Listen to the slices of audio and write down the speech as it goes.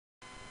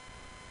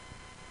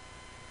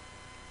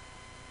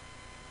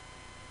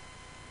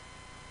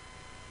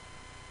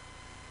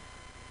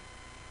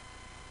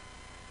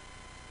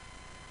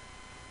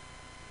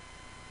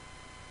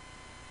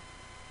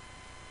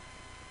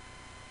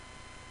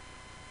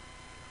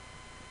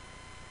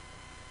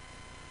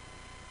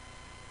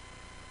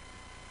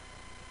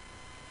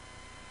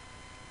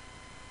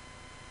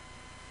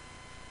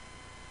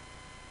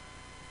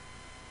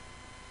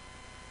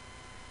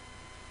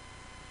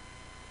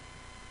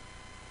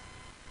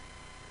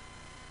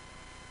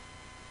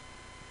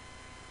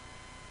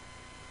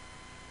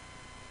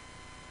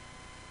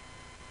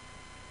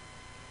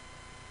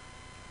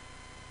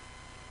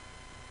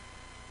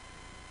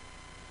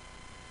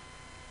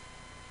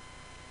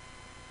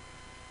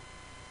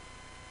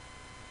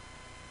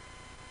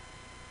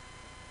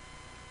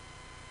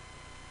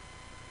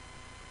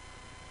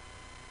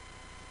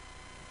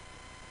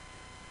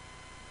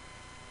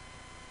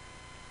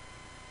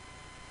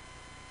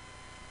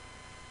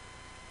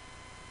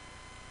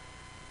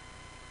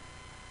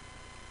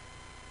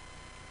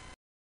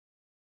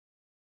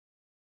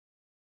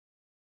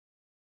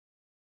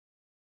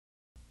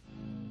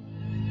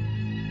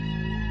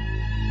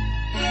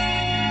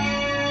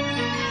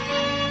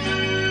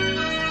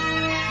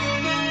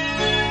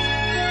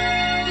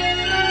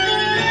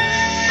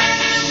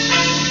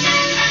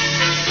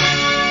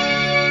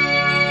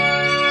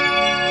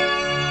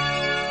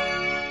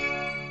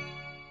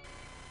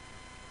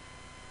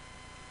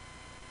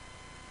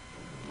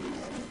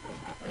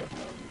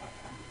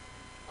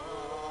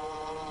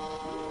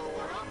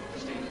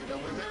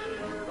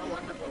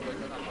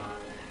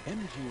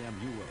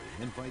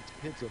MGM-UA invites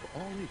kids of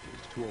all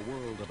ages to a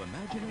world of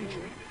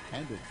imagination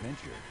and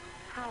adventure.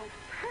 How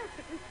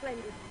perfectly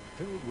splendid.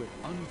 Filled with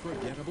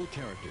unforgettable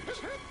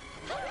characters.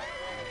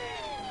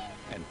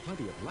 And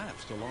plenty of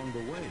laughs along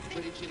the way.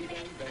 Chitty chitty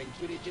bang bang,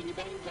 chitty chitty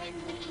bang bang,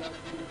 we love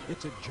you.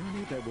 It's a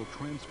journey that will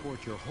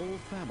transport your whole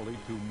family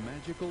to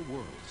magical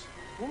worlds.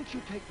 Won't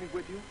you take me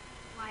with you?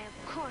 Why,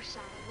 of course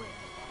I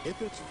will.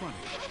 If it's funny,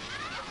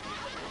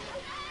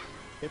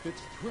 if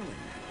it's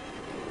thrilling,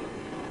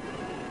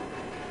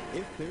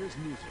 if there's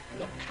music,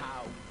 Look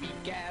how we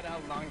get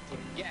along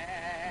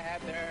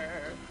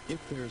together. if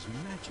there's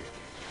magic,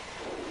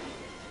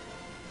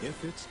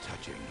 if it's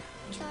touching,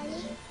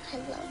 Charlie, I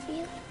love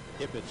you.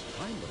 if it's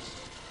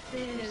timeless,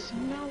 There's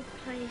no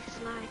place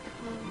like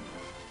home.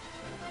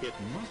 it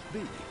must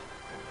be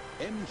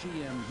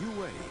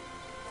MGM-UA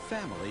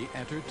Family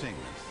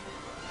Entertainment.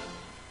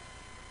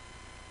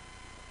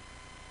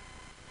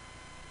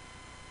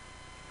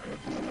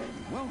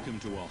 Welcome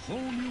to a whole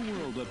new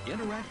world of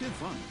interactive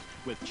fun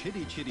with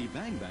Chitty Chitty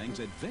Bang Bang's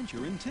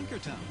Adventure in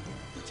Tinkertown.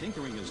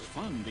 Tinkering is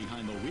fun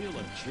behind the wheel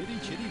of Chitty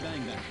Chitty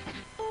Bang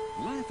Bang.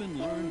 Laugh and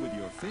learn with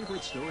your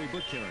favorite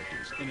storybook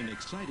characters in an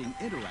exciting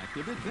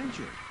interactive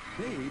adventure,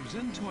 Babes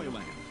in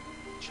Toyland.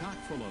 Chock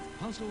full of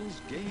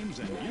puzzles, games,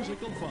 and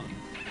musical fun.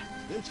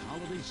 This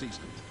holiday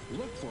season,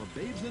 look for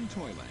Babes in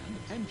Toyland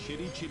and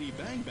Chitty Chitty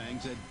Bang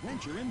Bang's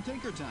Adventure in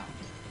Tinkertown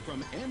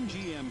from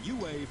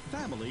MGM-UA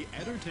Family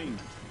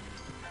Entertainment.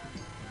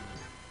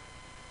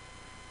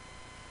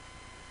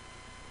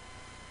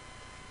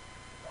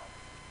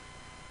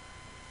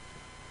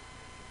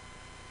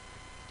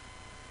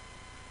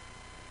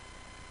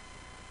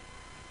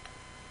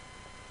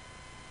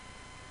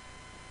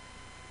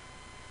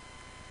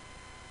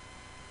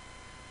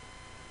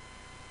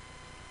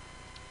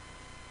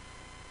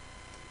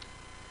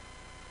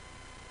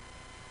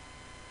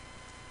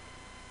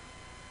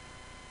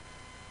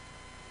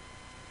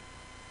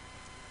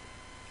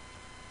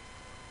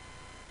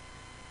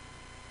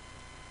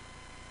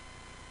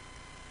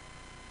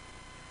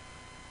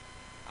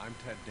 I'm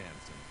Ted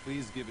Danson.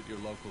 Please give it your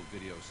local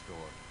video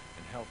store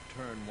and help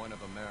turn one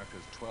of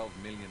America's 12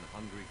 million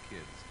hungry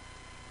kids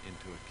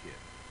into a kid.